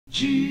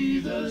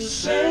Jesus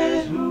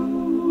said,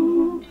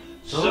 whosoever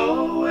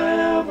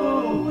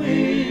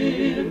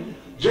will,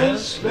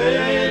 just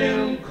let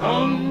him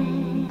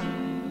come.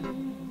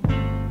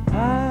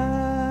 I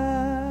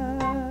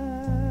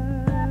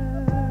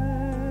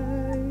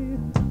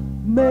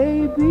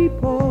may be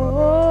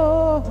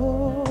poor,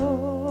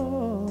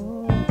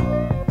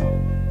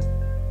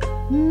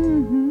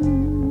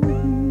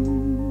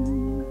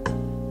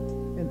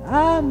 and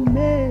I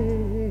may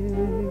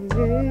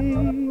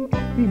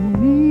be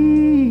needed,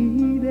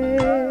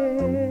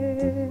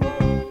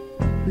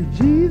 but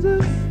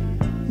Jesus,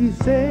 he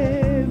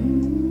said,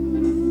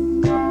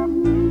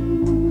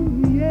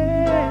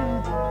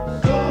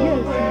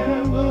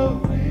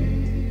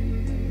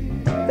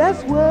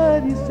 that's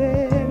what he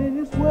said in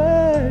his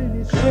word.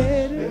 He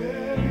said it.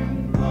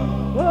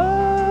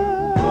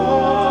 Oh,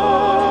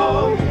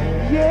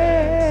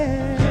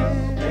 yeah.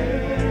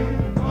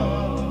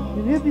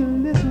 And if you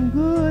listen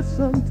good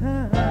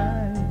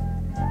sometimes,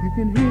 you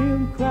can hear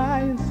him cry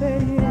and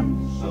saying,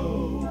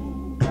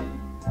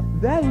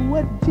 that's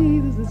what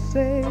Jesus is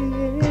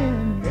saying.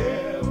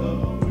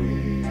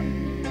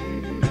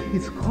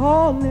 He's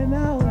calling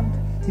out.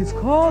 He's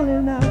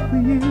calling out for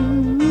you.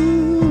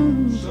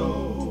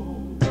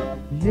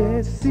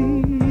 Yes,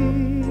 he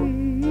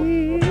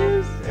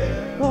is.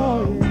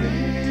 Oh,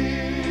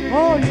 yeah.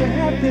 All you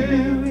have to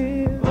do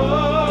is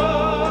open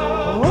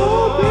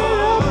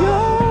up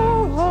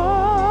your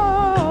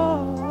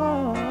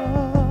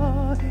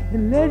heart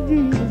and let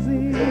Jesus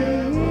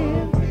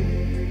in.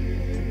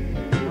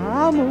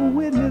 I'm a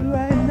witness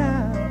right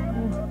now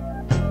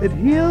that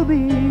he'll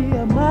be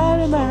a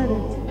mighty, mighty,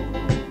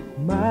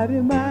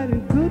 mighty, mighty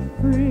good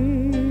friend.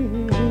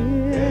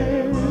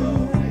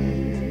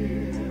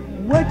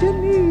 What you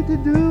need to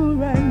do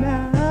right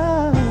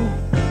now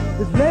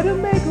is let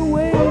him make a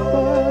way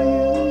for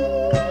you.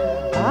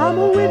 I'm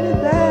a witness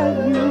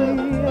that you will,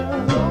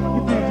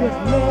 if you just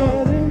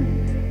let him.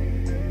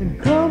 And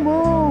come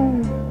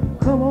on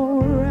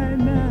right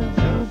now.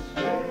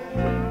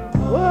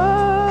 Oh,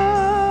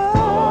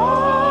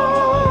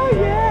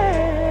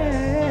 yeah.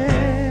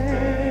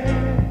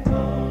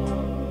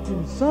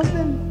 And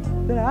something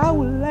that I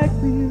would like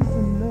for you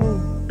to know,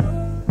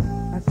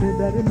 I said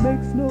that it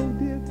makes no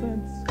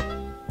difference.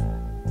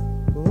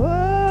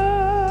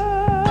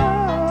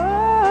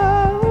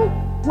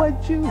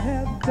 What you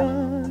have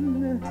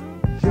done,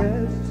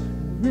 just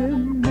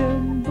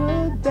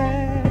remember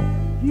that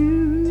you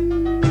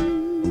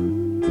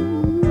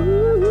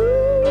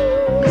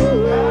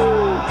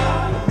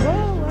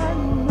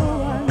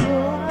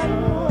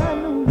I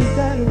know we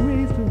got a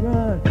race to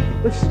run,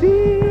 but still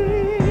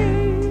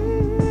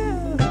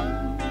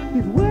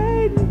he's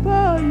waiting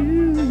for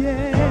you,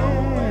 yeah.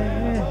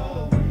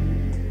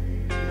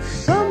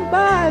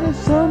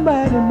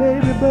 Somebody may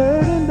be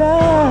burdened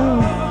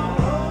down.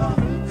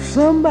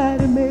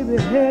 Somebody may be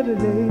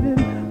hesitating.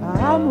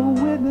 I'm a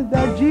witness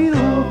that Jesus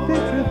will fix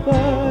it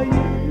for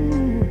you.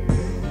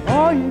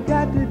 All you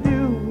got to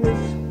do is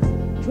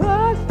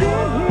trust in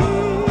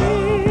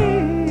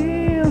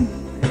him.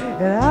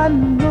 And I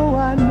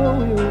know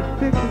he'll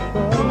fix it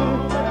for you.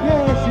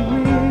 Yes, he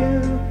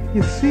will.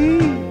 You see,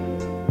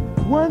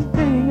 one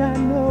thing I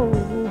know,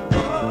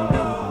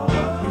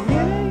 it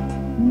ain't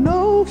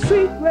no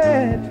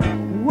secret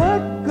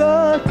what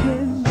God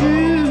can do.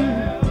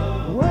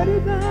 What he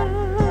done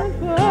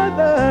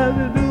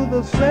to do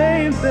the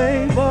same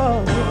thing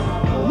for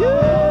you.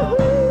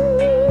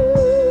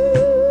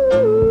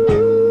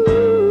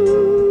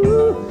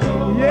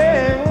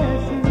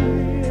 Yes, he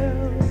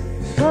will.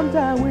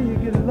 Sometimes when you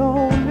get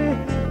lonely,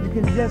 you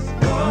can just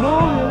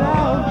moan it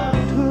out.